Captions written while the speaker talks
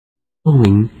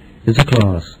Following is a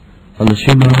class on the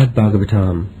Srimad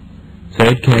Bhagavatam,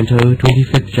 3rd Canto,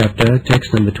 25th Chapter,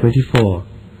 text number 24,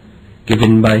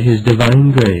 given by His Divine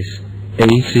Grace,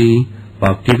 A.C.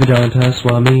 Bhaktivedanta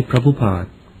Swami Prabhupada,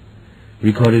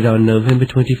 recorded on November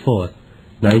 24th,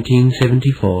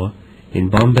 1974,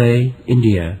 in Bombay,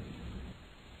 India.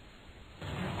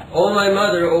 O my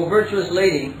mother, O virtuous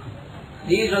lady,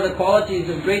 these are the qualities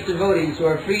of great devotees who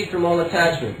are freed from all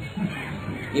attachment.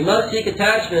 You must seek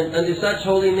attachment unto such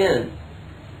holy men,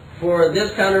 for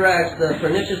this counteracts the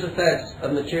pernicious effects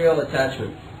of material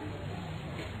attachment.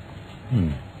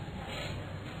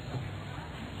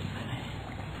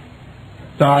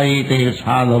 Taite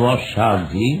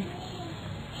sadhavassadhi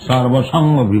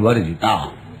sarvasanga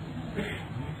vivarjita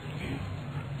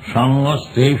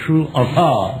sangasteshu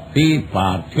atha te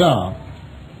pathya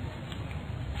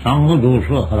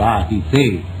sangadosha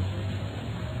harahite.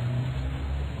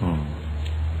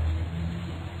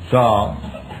 So,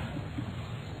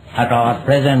 at our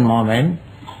present moment,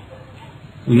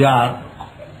 we are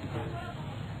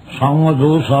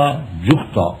sangadosha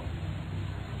yukta.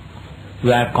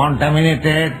 We are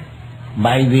contaminated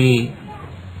by the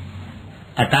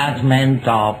attachment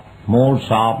of modes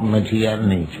of material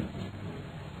nature.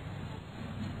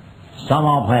 Some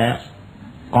of us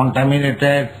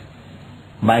contaminated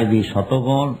by the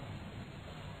satogun,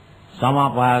 some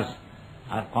of us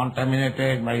are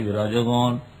contaminated by the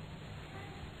rajagun,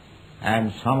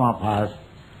 and some of us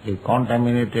is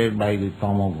contaminated by the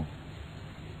tamagun.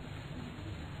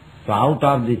 So out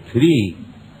of the three,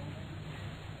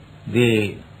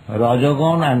 the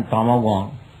rajagun and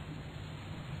tamagun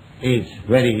is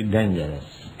very dangerous.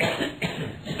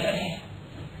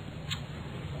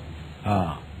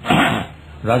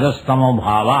 Rajastamo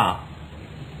bhava.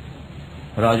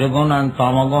 Rajagun and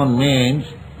tamagun means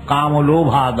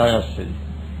kamalobha dayasya.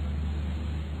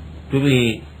 To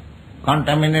be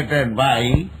contaminated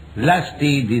by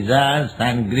lusty desires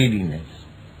and greediness.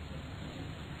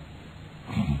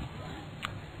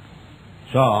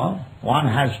 So, one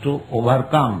has to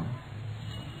overcome,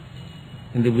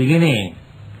 in the beginning,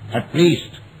 at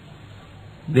least,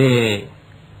 the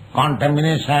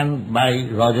contamination by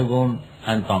Rajagun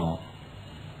and Tamo.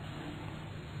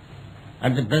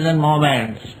 At the present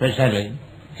moment, especially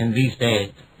in these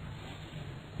days,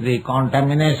 the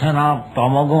contamination of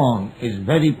Tamagun is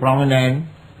very prominent,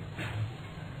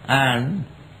 and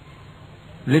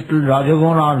little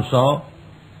Rajagun also,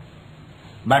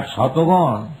 but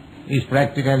Satagun is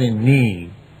practically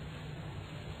nil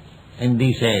in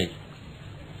this age,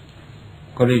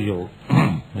 Kali Yuga.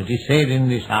 It is said in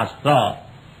the Shastra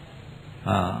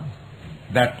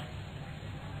that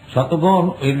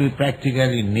Satagun will be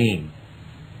practically nil,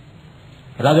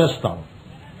 Rajasthan.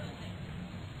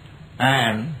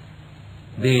 And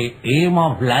the aim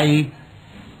of life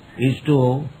is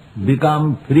to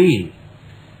become free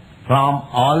from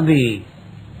all the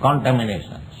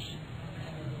contaminations,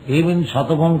 even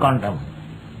Satagun contamination.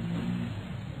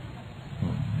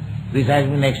 This has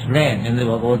been explained in the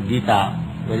Bhagavad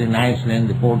Gita very nicely in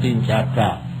the 14th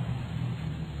chapter,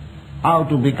 how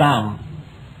to become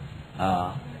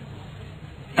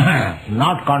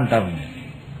not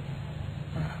contaminated,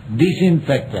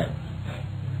 disinfected.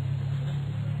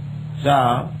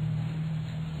 So,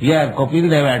 here Kapil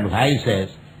Dev advises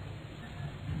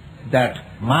that,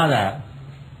 Mother,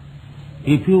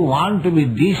 if you want to be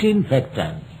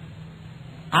disinfected,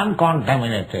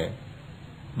 uncontaminated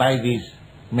by this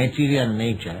material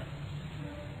nature,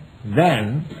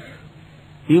 then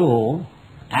you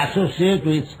associate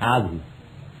with sadhu.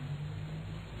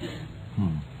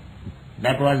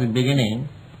 That was the beginning.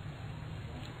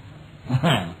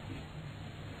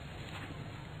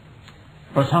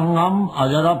 Prasangam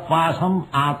ajarapasam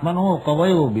atmano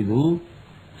kavayo vidu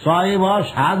swayeva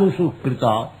sadhu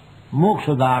krita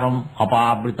mokshadaram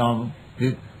apabritam.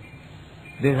 This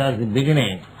was the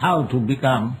beginning, how to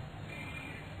become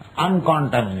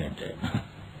uncontaminated.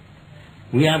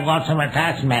 We have got some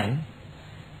attachment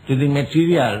to the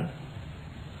material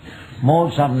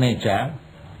modes of nature.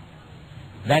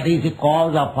 That is the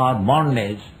cause of our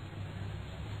bondage.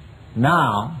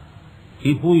 Now,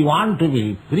 if we want to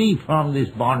be free from this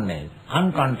bondage,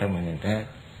 uncontaminated,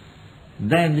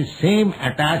 then the same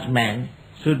attachment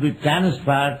should be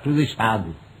transferred to the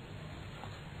sadhu.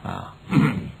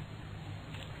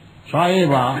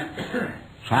 Saeva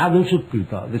sadhu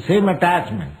sukrita, the same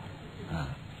attachment.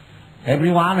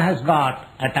 Everyone has got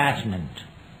attachment.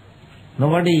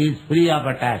 Nobody is free of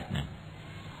attachment.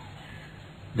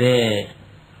 The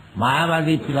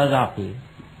Mayavadi philosophy,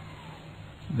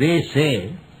 they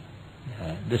say,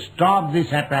 to stop this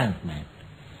attachment.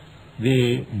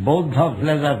 The Buddha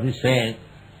philosophy says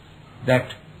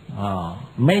that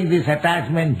make this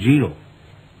attachment zero.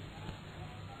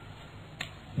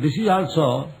 This is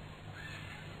also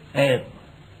a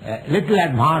little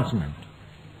advancement.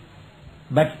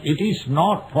 But it is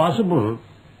not possible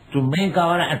to make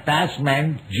our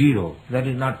attachment zero. That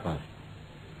is not possible.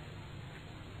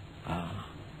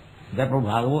 Therefore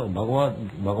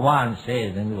Bhagavan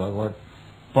says in the Bhagavad,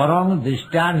 param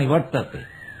drishtya nivartate.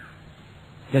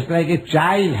 Just like a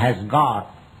child has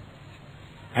got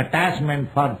attachment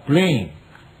for playing,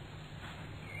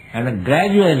 and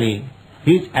gradually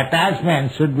his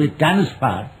attachment should be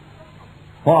transferred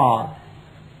for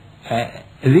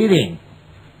reading,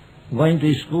 going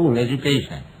to school,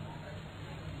 education.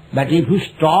 But if you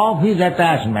stop his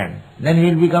attachment, then he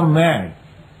will become mad.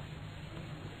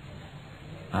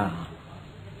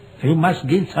 You must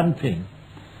give something.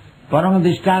 Param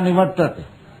drishtya nivartate.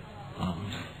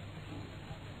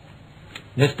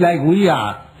 Just like we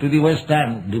are to the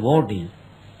Western devotees,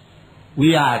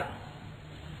 we are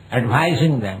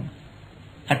advising them,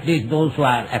 at least those who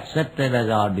are accepted as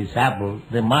our disciples,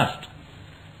 they must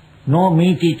know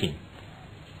meat eating.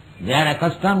 They are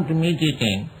accustomed to meat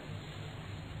eating,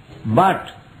 but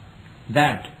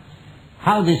that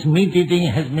how this meat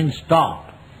eating has been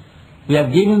stopped. We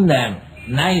have given them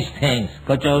nice things,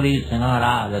 kachori,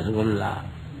 sinara, rasgulla.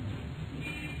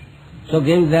 So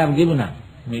they have given us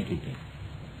meat eating.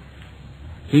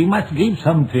 So you must give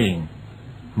something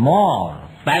more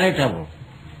palatable.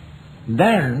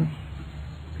 Then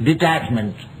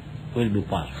detachment will be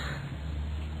possible.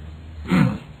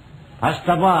 First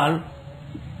of all,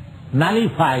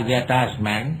 nullify the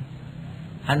attachment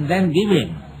and then give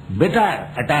him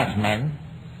better attachment,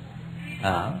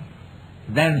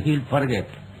 then he'll forget.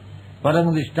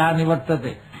 Param drishtya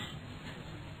nivartate.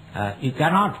 You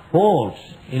cannot force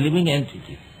a living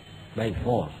entity by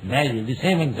force. There is the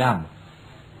same example.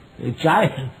 A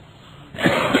child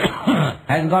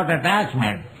has got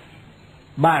attachment,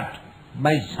 but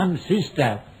by some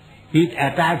system his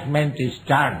attachment is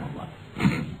turned over.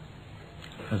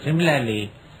 So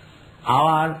similarly,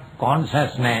 our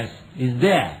consciousness is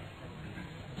there.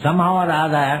 Somehow or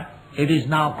other it is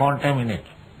now contaminated.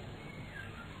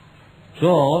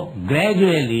 So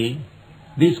gradually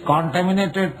this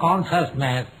contaminated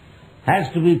consciousness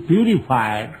has to be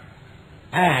purified,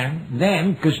 and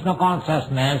then Krishna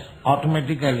consciousness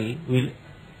automatically will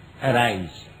arise,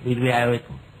 will be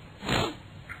awakened.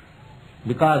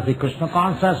 Because the Krishna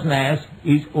consciousness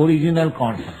is original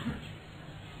consciousness.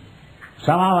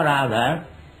 Somehow or other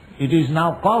it is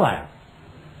now covered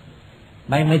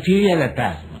by material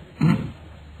attachment.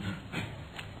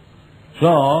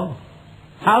 So,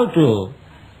 how to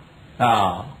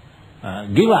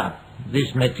give up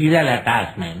this material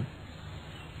attachment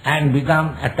and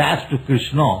become attached to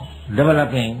Krishna,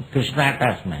 developing Krishna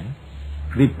attachment?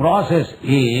 The process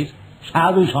is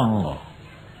sadhu sangha.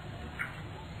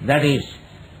 That is,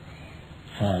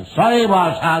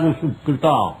 sareva sadhu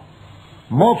sukrita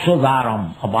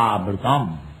mokshadaram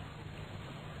abhavritam.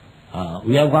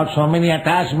 We have got so many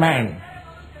attachments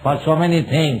for so many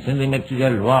things in the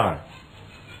material world.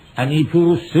 And if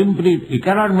you you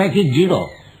cannot make it zero.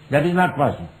 That is not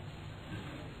possible.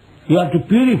 You have to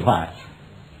purify.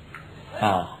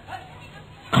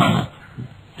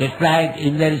 Just like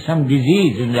if there is some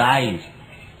disease in the eyes,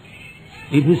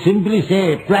 if you simply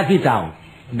say, pluck it out,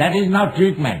 that is not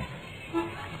treatment.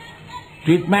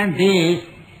 Treatment is,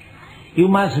 you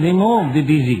must remove the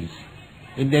disease.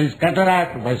 If there is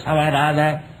cataract by some or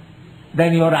other,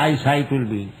 then your eyesight will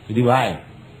be revived.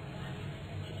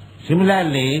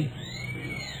 Similarly,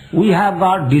 we have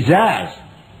got desires.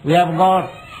 We have got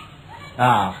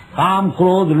kam,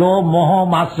 krodh, lobh, moha,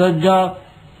 matsarya.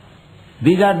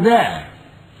 These are there.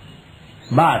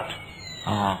 But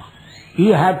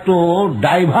you have to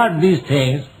divert these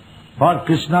things for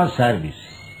Krishna's service.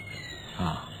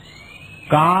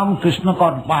 Kam, Krishna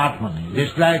Karpatmani.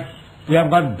 Just like we have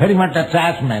got very much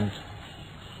attachment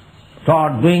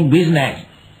for doing business,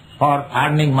 for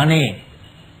earning money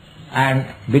and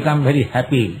become very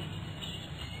happy.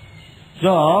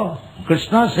 So,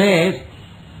 Krishna says,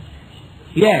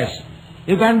 yes,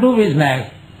 you can do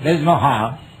business, there is no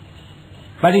harm,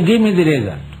 but you give me the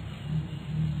result.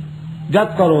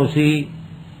 Jat karosi,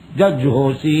 jat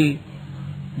juhosi,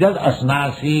 jat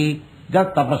asnasi,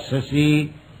 jat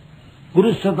tapasyasi,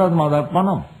 Gurusyatat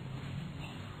madarpanam.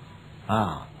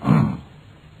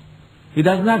 He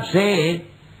does not say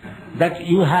that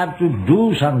you have to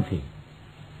do something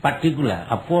particular.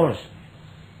 Of course,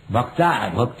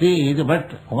 bhakti is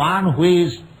but one who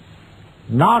is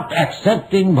not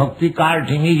accepting bhakti card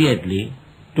immediately.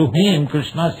 To him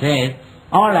Krishna says,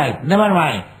 all right, never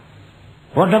mind.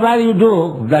 Whatever you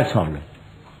do, that's all right.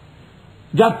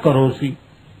 Jat karosi.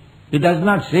 It does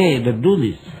not say that do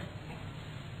this.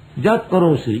 Jat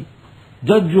karosi,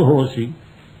 jat juhosi,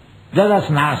 jat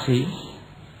asnasi.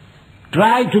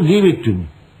 Try to give it to me.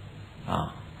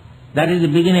 That is the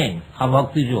beginning of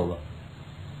Bhakti Yoga.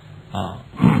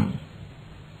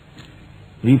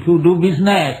 If you do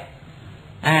business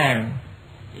and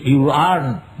you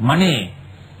earn money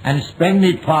and spend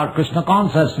it for Krishna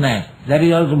consciousness, that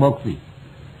is also bhakti.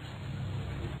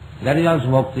 That is also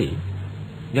bhakti.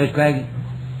 Just like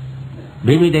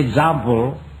vivid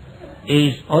example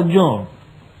is Arjuna.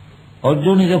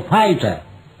 Arjuna is a fighter,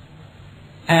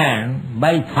 and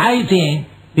by fighting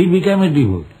he became a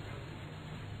devotee.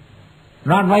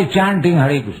 Not by chanting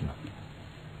Hare Krishna,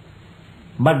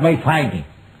 but by fighting.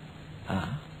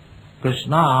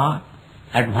 Krishna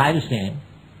advised him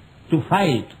to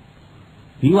fight.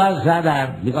 He was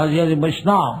rather, because he was a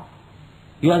Vaishnava,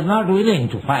 he was not willing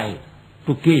to fight,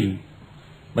 to kill.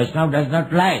 Vaishnava does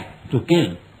not like to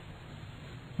kill.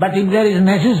 But if there is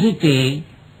necessity,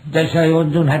 that's why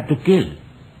Arjuna had to kill.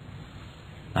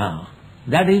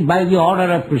 That is by the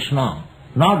order of Krishna,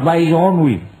 not by his own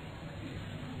will.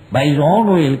 By his own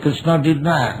will,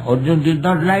 Arjuna did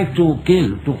not like to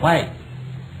kill, to fight.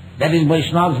 That is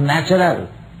Vaishnava's natural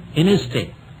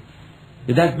instinct.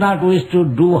 He does not wish to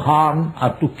do harm or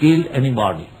to kill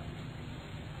anybody.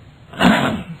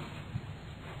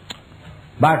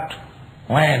 But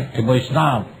when a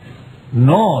Vaishnava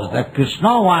knows that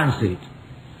Krishna wants it,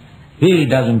 he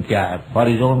doesn't care for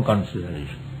his own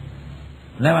consideration.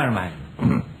 Never mind.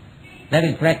 That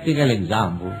is practical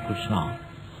example, Krishna.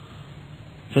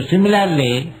 So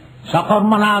similarly,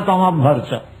 sakarmana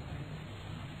tamabharcha.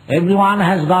 Everyone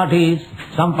has got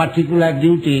some particular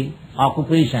duty,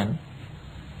 occupation.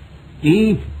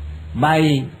 If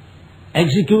by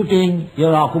executing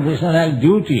your occupational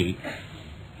duty,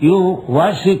 you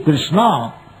worship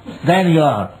Krishna, then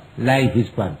your life is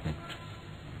perfect.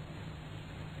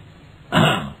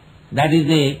 That is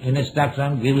the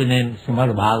instruction given in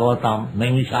Srimad Bhagavatam,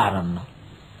 Naimisharanya.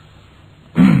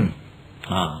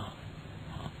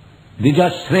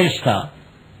 Dijashreshta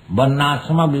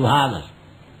varnasama vibhagas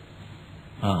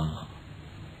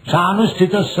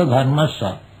sanusthitasya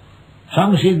dharmasya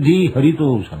samsiddhi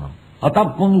haritosanam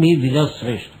atap punghi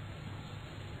dijashreshta.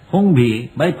 Punghi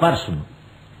by person.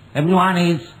 Everyone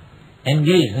is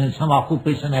engaged in some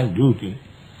occupational duty.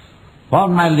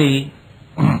 Formerly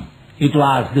it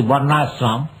was the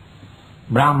varnashram,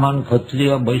 Brahman,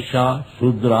 Kshatriya, Vaishya,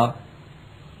 Shudra,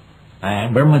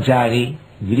 and Brahmachari,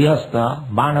 Grihastha,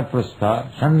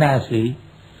 Vanaprastha, Sannyasi.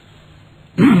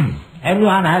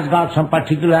 Everyone has got some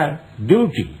particular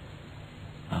duty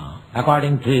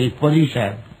according to his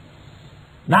position.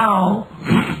 Now,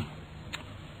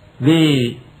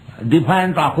 the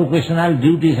different occupational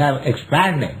duties have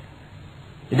expanded.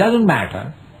 It doesn't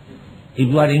matter if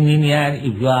you are engineer,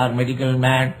 if you are medical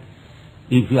man,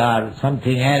 if you are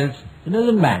something else, it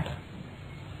doesn't matter.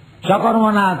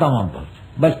 Sakarmana tamabharcha.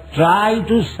 But try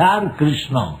to serve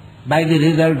Krishna by the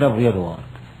result of your work.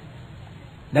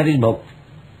 That is bhakti.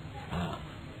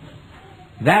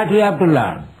 That we have to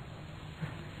learn.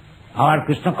 Our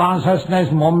Krishna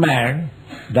consciousness movement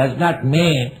does not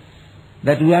mean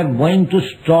that we are going to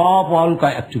stop all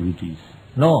activities.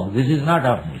 No, this is not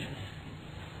our mission.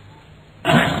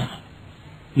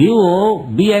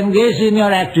 You be engaged in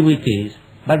your activities,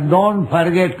 but don't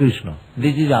forget Krishna.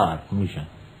 This is our mission.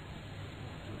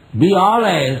 Be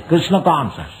always Krishna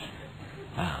conscious.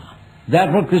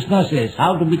 Therefore Krishna says,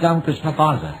 how to become Krishna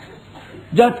conscious?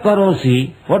 Jat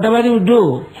karosi, whatever you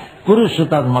do,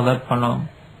 kurushatad madarpanam.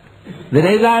 The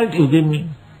result you give me.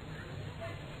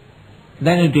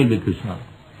 Then it will be Krishna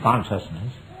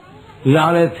consciousness. We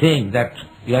always think that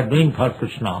we are doing for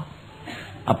Krishna.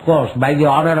 Of course, by the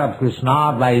order of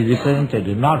Krishna, by his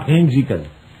representative, not whimsical.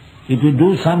 If you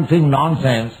do something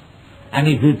nonsense, and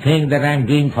if you think that I am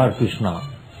doing for Krishna,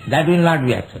 that will not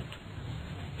be accepted.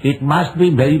 It must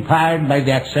be verified by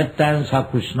the acceptance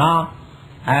of Krishna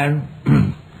and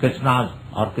Krishna's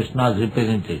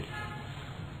representative.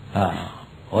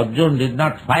 Arjuna did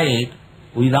not fight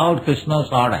without Krishna's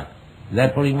order.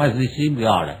 Therefore he must receive the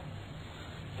order.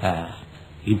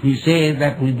 If we say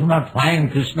that we do not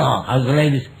find Krishna as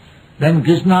ladies, then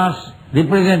Krishna's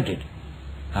representative.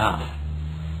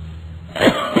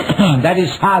 That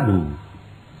is sadhu.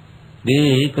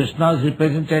 The Krishna's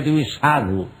representative is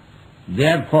sadhu.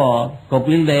 Therefore,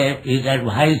 Kapil Dev is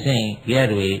advising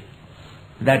herewith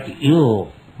that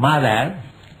you, mother,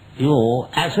 you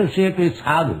associate with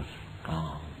sadhus.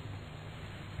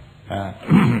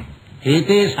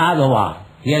 Ete sadhava.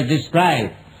 He has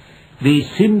described the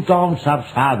symptoms of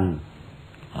sadhu.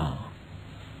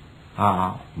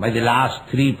 By the last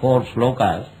 3-4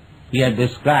 slokas, he had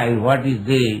described what is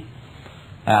the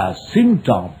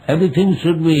symptom. Everything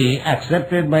should be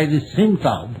accepted by the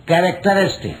symptom,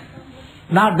 characteristic.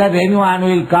 Not that anyone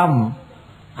will come,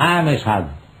 I am a sadhu.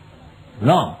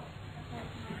 No.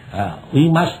 We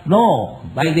must know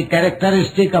by the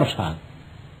characteristic of sadhu.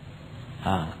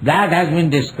 That has been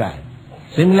described.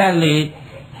 Similarly,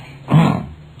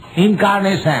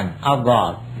 incarnation of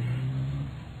God.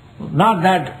 Not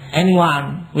that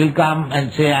anyone will come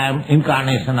and say, I am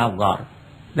incarnation of God.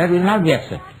 That will not be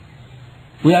accepted.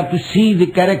 We have to see the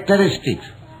characteristics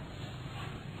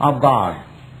of God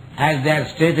as they are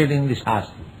stated in the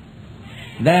Shastra.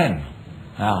 Then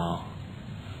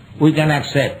we can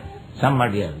accept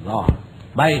somebody as God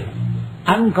by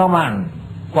uncommon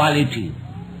quality.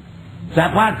 So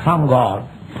apart from God,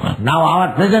 now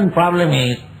our present problem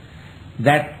is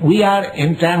that we are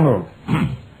entangled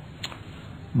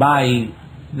by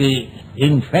the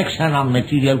infection of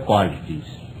material qualities,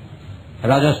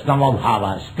 rajastama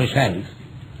bhava, especially,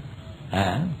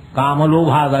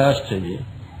 kamalobhadayasya,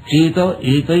 cheta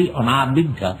etai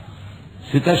anabhidya,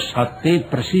 sita satte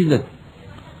prasidat.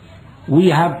 We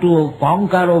have to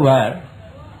conquer over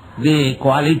the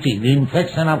quality, the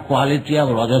infection of quality of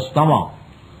rajastama,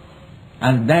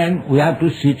 and then we have to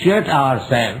situate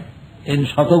ourselves in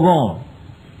Satagun.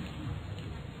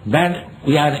 Then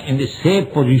we are in the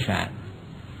safe position.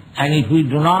 And if we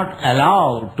do not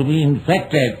allow to be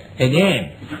infected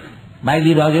again by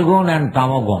the Rajagun and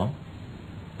Tamagun,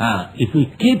 if we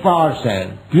keep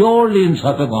ourselves purely in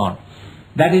Satagun,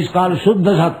 that is called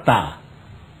Shuddha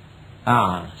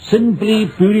Satta, simply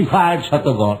purified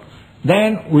Satagun,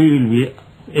 then we will be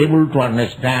able to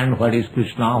understand what is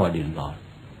Krishna, what is God.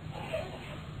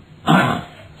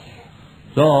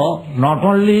 So, not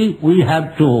only we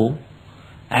have to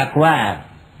acquire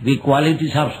the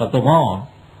qualities of Satagun,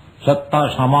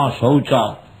 Satta, Sama,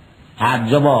 Saucha,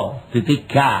 Arjava,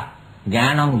 Titikya,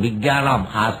 Jnanam, Vijnanam,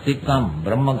 Astikam,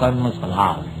 Brahma Karma,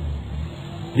 Sadha.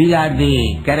 These are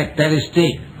the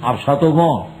characteristics of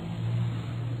Satagun.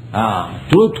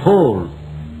 Truthful,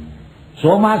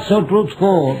 so much so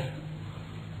truthful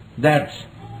that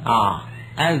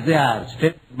as they are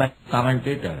stated by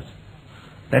commentators,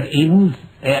 that even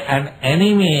an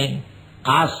enemy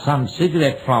asks some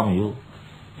secret from you,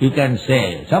 you can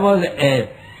say, suppose a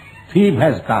thief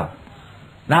has come,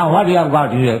 now what you have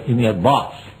got in your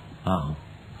box?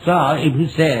 So if you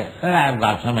say, I have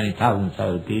got so many thousands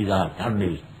of rupees or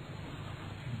hundreds,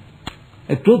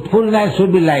 a truthfulness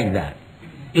should be like that.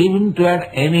 Even to an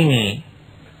enemy,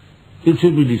 it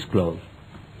should be disclosed.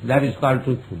 That is called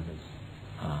truthfulness.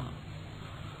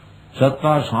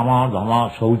 Sattva, Sama,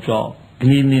 Dhamma, Saucha,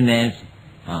 cleanliness,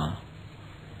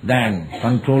 then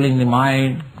controlling the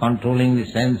mind, controlling the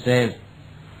senses,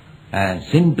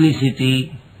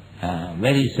 simplicity,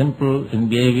 very simple in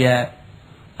behavior,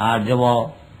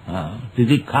 arjava,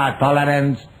 titikha,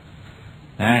 tolerance,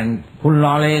 and full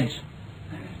knowledge,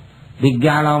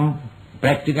 vijnanam,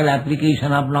 practical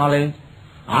application of knowledge,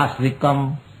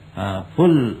 asrikam,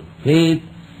 full faith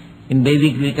in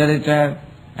Vedic literature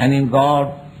and in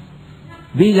God.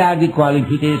 These are the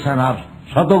qualifications of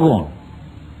Satagun.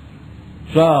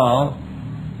 So,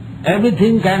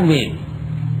 everything can be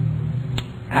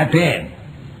attained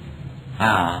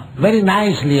very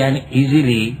nicely and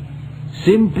easily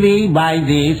simply by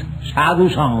this sadhu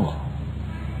sangha.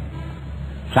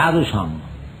 Sadhu sangha.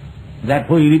 That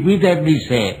we repeatedly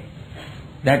say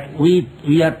that we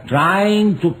are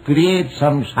trying to create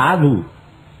some sadhu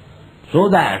so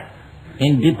that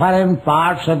in different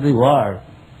parts of the world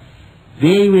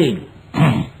they will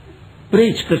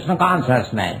preach Krishna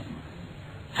consciousness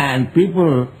and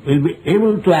people will be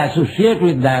able to associate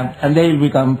with them and they will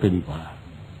become purified.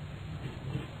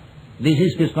 This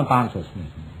is Krishna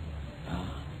consciousness.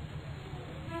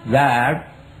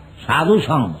 That sadhu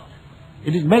sangha,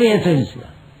 it is very essential.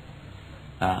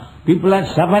 People are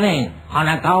suffering on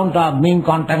account of being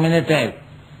contaminated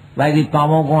by the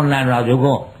tamagun and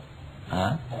rajagun,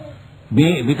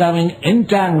 becoming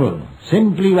entangled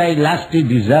simply by lusty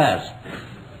desires.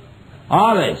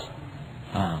 Always,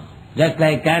 just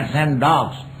like cats and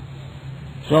dogs.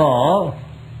 So,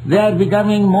 they are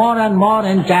becoming more and more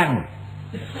entangled.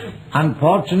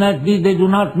 Unfortunately, they do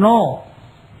not know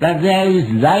that there is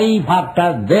life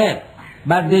after death,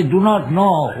 but they do not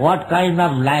know what kind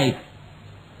of life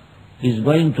is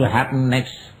going to happen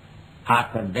next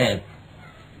after death.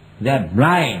 They are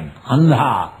blind,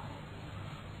 andha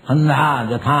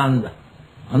dathan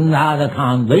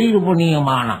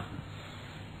vairupaniya.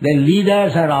 The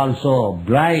leaders are also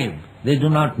blind. They do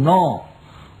not know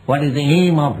what is the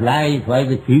aim of life, what is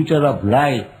the future of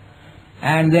life,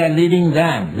 and they are leading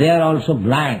them. They are also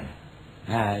blind,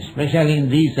 especially in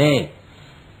this age.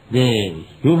 The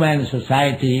human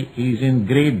society is in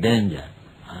great danger.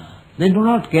 They do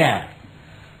not care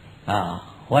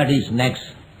what is next,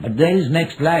 but there is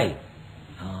next life.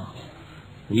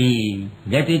 We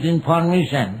get it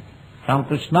information from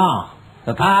Krishna.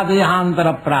 Tatha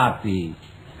dehantara prapti.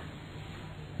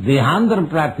 Dehantara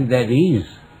prapti there is.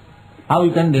 How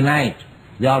you can deny it?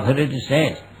 The authority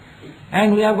says.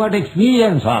 And we have got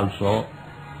experience also.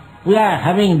 We are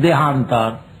having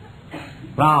dehantara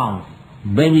from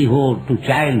babyhood to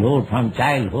childhood, from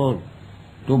childhood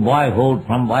to boyhood,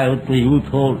 from boyhood to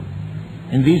youthhood.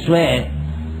 In this way,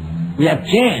 we have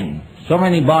changed so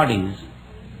many bodies.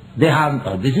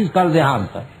 Dehanta. This is called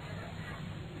Dehanta.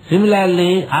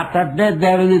 Similarly, after death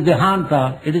there will be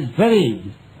Dehanta. It is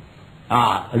very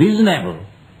reasonable,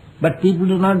 but people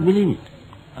do not believe it.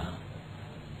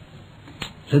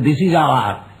 So this is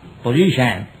our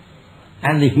position,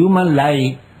 and the human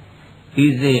life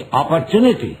is the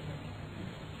opportunity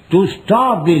to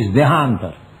stop this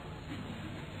Dehanta.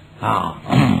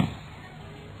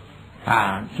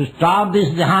 To stop this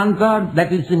Dehanta,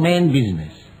 that is the main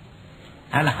business.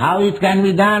 And how it can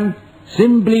be done?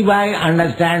 Simply by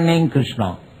understanding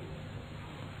Krishna.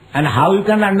 And how you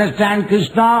can understand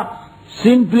Krishna?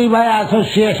 Simply by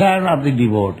association of the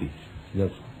devotees.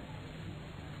 Yes.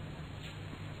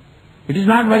 It is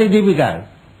not very difficult.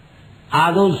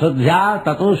 Ado sadhya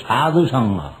tato sadhu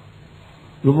sangha.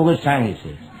 Rupa Goswami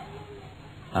says.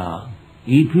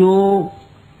 If you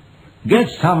get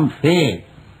some faith,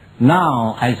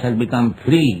 now I shall become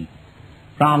free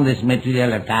from this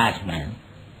material attachment,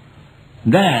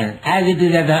 then, as it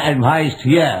is advised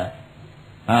here,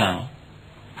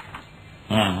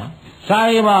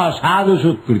 Saiva sadhu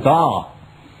sukrita,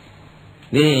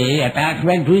 the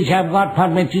attachment which have got for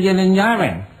material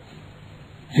enjoyment,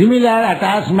 similar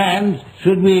attachment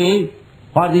should be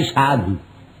for the sadhu.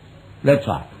 That's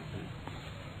all.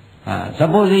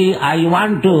 Suppose I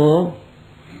want to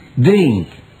drink,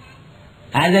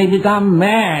 as I become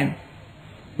mad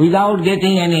without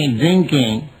getting any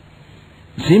drinking,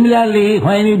 similarly,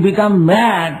 when you become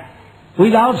mad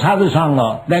without sadhu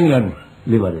sangha, then you are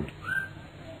liberated.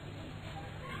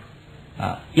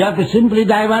 You have to simply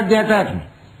divert the attachment.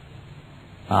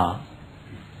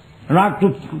 Not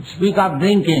to speak of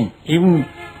drinking. Even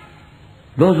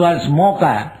those who are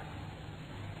smokers,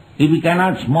 if he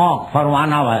cannot smoke for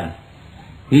 1 hour,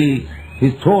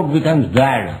 his throat becomes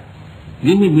dried.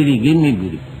 Give me bidi, give me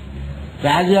bidi. So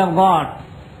as you have got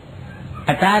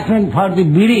attachment for the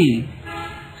bidi,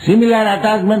 similar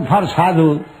attachment for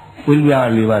sadhu will be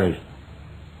our liberation.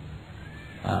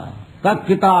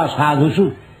 Tatkita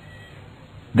sadhusu,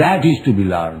 that is to be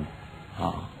learned.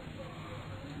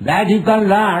 That you can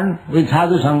learn with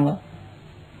sadhu sangha.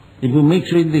 If you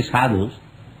mix with the sadhus,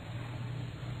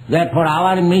 therefore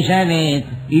our mission is,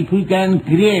 if we can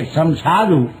create some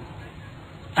sadhu,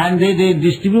 and they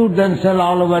distribute themselves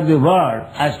all over the world,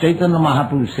 as Chaitanya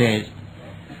Mahaprabhu says,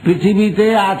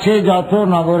 Prithivite ache jato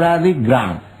nagaradi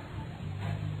gram,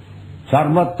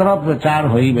 sarvatra prachar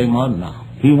hoibe modna.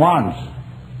 He wants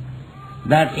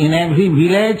that in every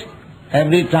village,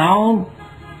 every town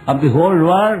of the whole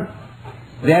world,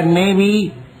 there may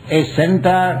be a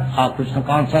center of Krishna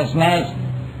consciousness,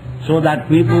 so that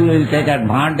people will take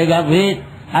advantage of it,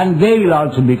 and they will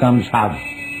also become sadhu.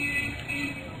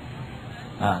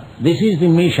 This is the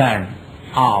mission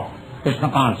of Krishna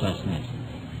consciousness.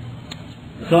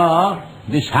 So,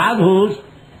 the sadhus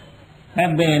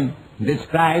have been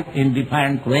described in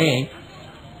different ways.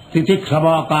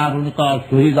 Titikshava karunika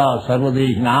suhida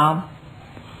sarvadeshnam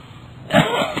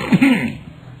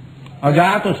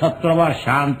ajato satrava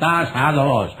shanta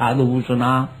sadhava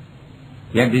sadhubhusana.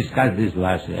 We have discussed this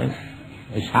verses.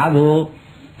 A sadhu,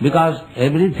 because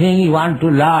everything you want to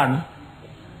learn,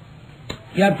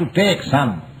 you have to take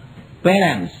some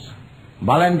penance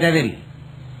voluntarily.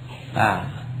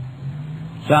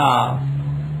 So,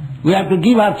 we have to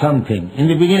give up something in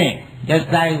the beginning, just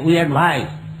like we advise.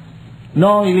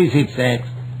 No illicit sex,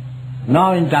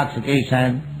 no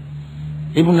intoxication,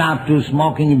 even up to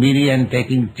smoking bidi and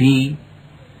taking tea.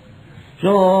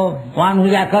 So, one who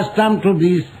is accustomed to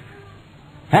these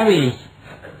habits,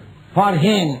 for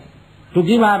him to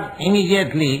give up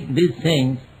immediately these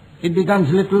things, it becomes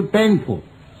a little painful.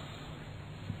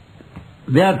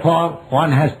 Therefore,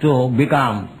 one has to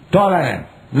become tolerant.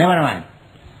 Never mind.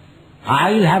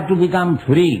 I will have to become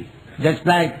free, just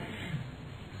like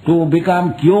to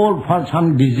become cured for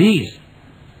some disease.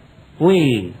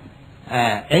 We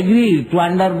agree to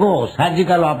undergo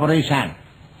surgical operation,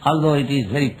 although it is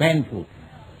very painful.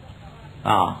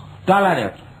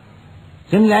 tolerate.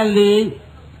 Similarly,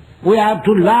 we have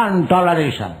to learn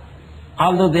toleration,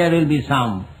 although there will be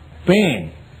some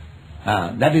pain.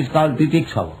 That is called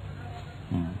titikshava.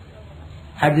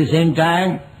 At the same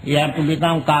time, you have to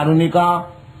become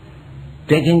karunika,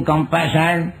 taking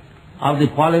compassion of the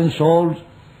fallen souls.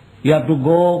 You have to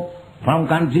go from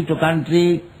country to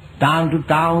country, town to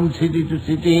town, city to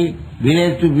city,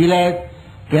 village to village,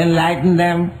 to enlighten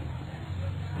them,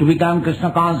 to become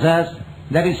Krishna conscious.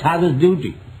 That is sadhu's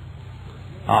duty.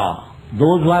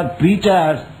 Those who are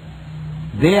preachers,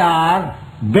 they are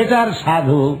better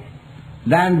sadhu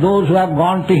than those who have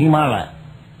gone to Himalaya.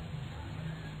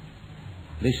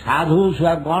 The sadhus who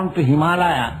have gone to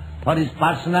Himalaya for his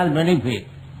personal benefit,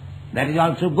 that is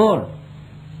also good.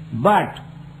 But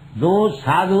those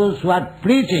sadhus who are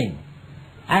preaching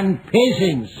and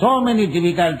facing so many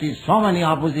difficulties, so many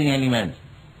opposing elements,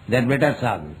 they are better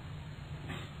sadhu.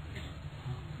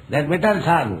 They are better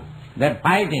sadhu. They are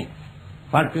fighting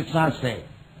for Krishna's sake.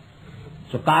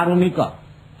 So karunika,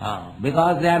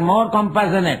 because they are more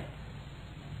compassionate.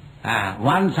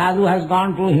 One sadhu has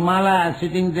gone to Himalaya,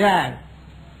 sitting there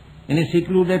in a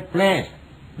secluded place,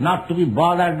 not to be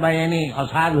bothered by any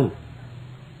asadhu.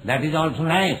 That is also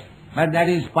nice, but that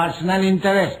is personal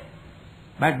interest.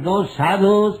 But those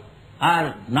sadhus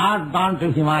are not gone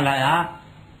to Himalaya,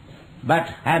 but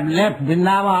have left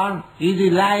Vrindavan,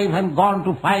 easy life, and gone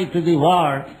to fight to the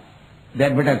world. They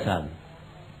are better sadhu.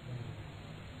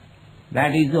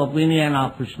 That is the opinion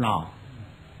of Krishna.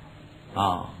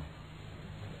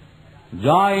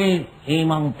 Joy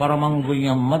emang paramang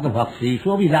guhyam mad bhakti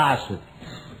shobhidasut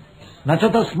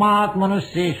nachatasmat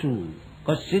manusyeshu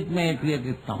kasit me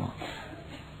priyakrittama.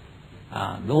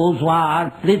 Those who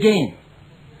are preaching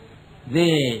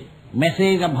the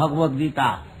message of Bhagavad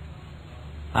Gita,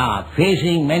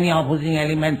 facing many opposing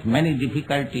elements, many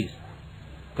difficulties,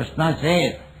 Krishna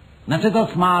says,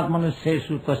 nachatasmat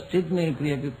manusyeshu kasit me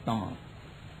priyakrittama.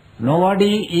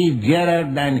 Nobody is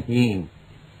dearer than him.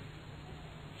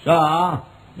 So,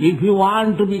 if you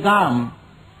want to become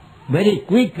very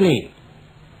quickly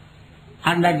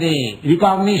under the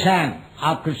recognition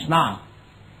of Krishna,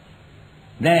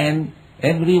 then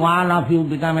every one of you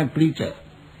become a preacher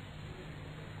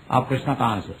of Krishna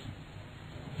consciousness.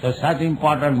 So such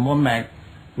important movement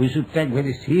we should take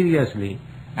very seriously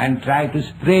and try to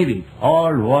spread it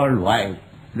all worldwide.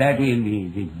 That will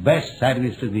be the best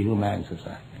service to the human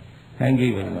society. Thank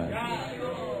you very much.